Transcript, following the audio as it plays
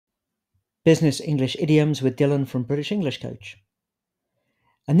Business English Idioms with Dylan from British English Coach.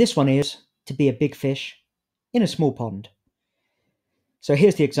 And this one is to be a big fish in a small pond. So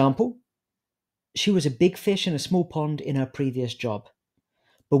here's the example. She was a big fish in a small pond in her previous job.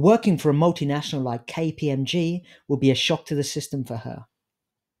 But working for a multinational like KPMG will be a shock to the system for her.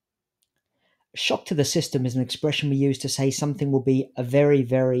 A shock to the system is an expression we use to say something will be a very,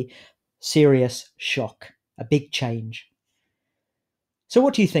 very serious shock, a big change. So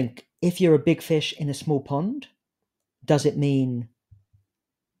what do you think? If you're a big fish in a small pond, does it mean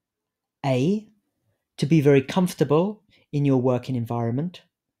A, to be very comfortable in your working environment,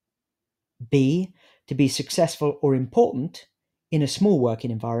 B, to be successful or important in a small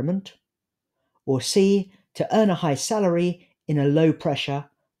working environment, or C, to earn a high salary in a low pressure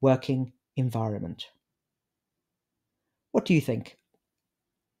working environment? What do you think?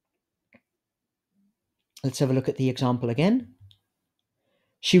 Let's have a look at the example again.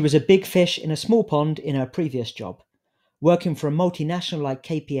 She was a big fish in a small pond in her previous job. Working for a multinational like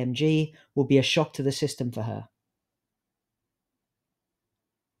KPMG will be a shock to the system for her.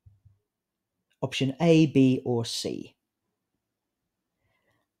 Option A, B, or C.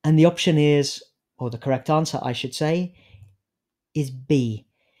 And the option is, or the correct answer, I should say, is B.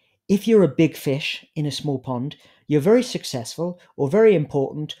 If you're a big fish in a small pond, you're very successful or very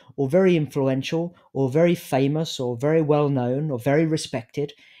important or very influential or very famous or very well known or very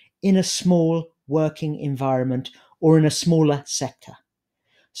respected in a small working environment or in a smaller sector.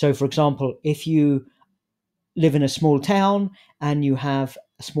 So, for example, if you live in a small town and you have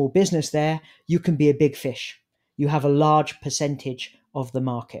a small business there, you can be a big fish. You have a large percentage of the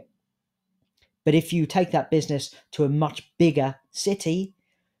market. But if you take that business to a much bigger city,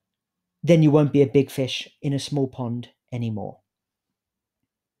 then you won't be a big fish in a small pond anymore.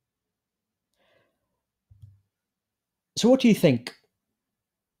 So what do you think?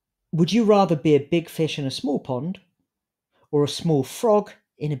 Would you rather be a big fish in a small pond or a small frog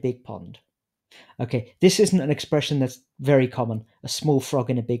in a big pond? Okay, this isn't an expression that's very common, a small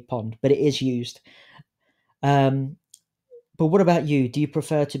frog in a big pond, but it is used. But what about you? Do you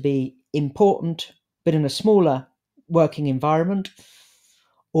prefer to be important but in a smaller working environment?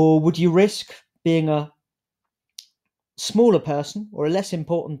 Or would you risk being a smaller person or a less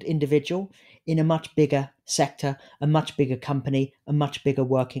important individual in a much bigger sector, a much bigger company, a much bigger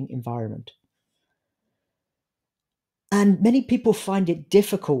working environment? And many people find it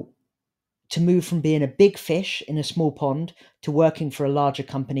difficult to move from being a big fish in a small pond to working for a larger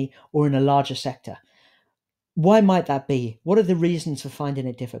company or in a larger sector. Why might that be? What are the reasons for finding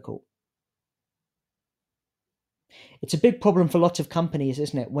it difficult? It's a big problem for lots of companies,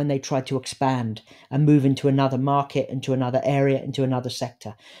 isn't it, when they try to expand and move into another market, into another area, into another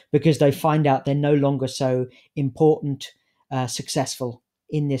sector, because they find out they're no longer so important, successful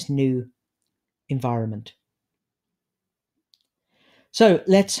in this new environment. So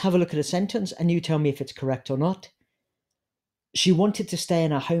let's have a look at a sentence and you tell me if it's correct or not. She wanted to stay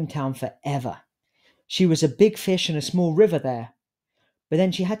in her hometown forever. She was a big fish in a small river there. But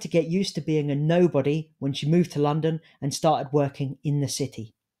then she had to get used to being a nobody when she moved to London and started working in the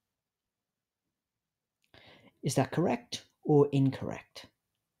city. Is that correct or incorrect?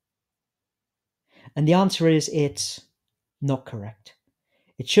 And the answer is it's not correct.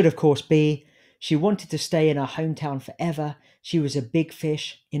 It should, of course, be she wanted to stay in her hometown forever. She was a big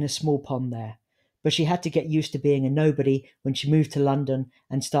fish in a small pond there. But she had to get used to being a nobody when she moved to London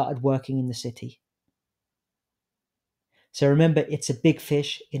and started working in the city. So remember, it's a big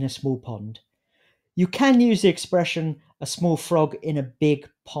fish in a small pond. You can use the expression a small frog in a big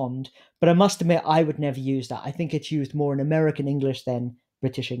pond, but I must admit I would never use that. I think it's used more in American English than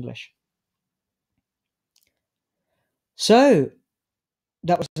British English. So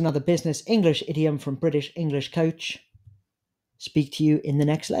that was another business English idiom from British English Coach. Speak to you in the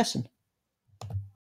next lesson.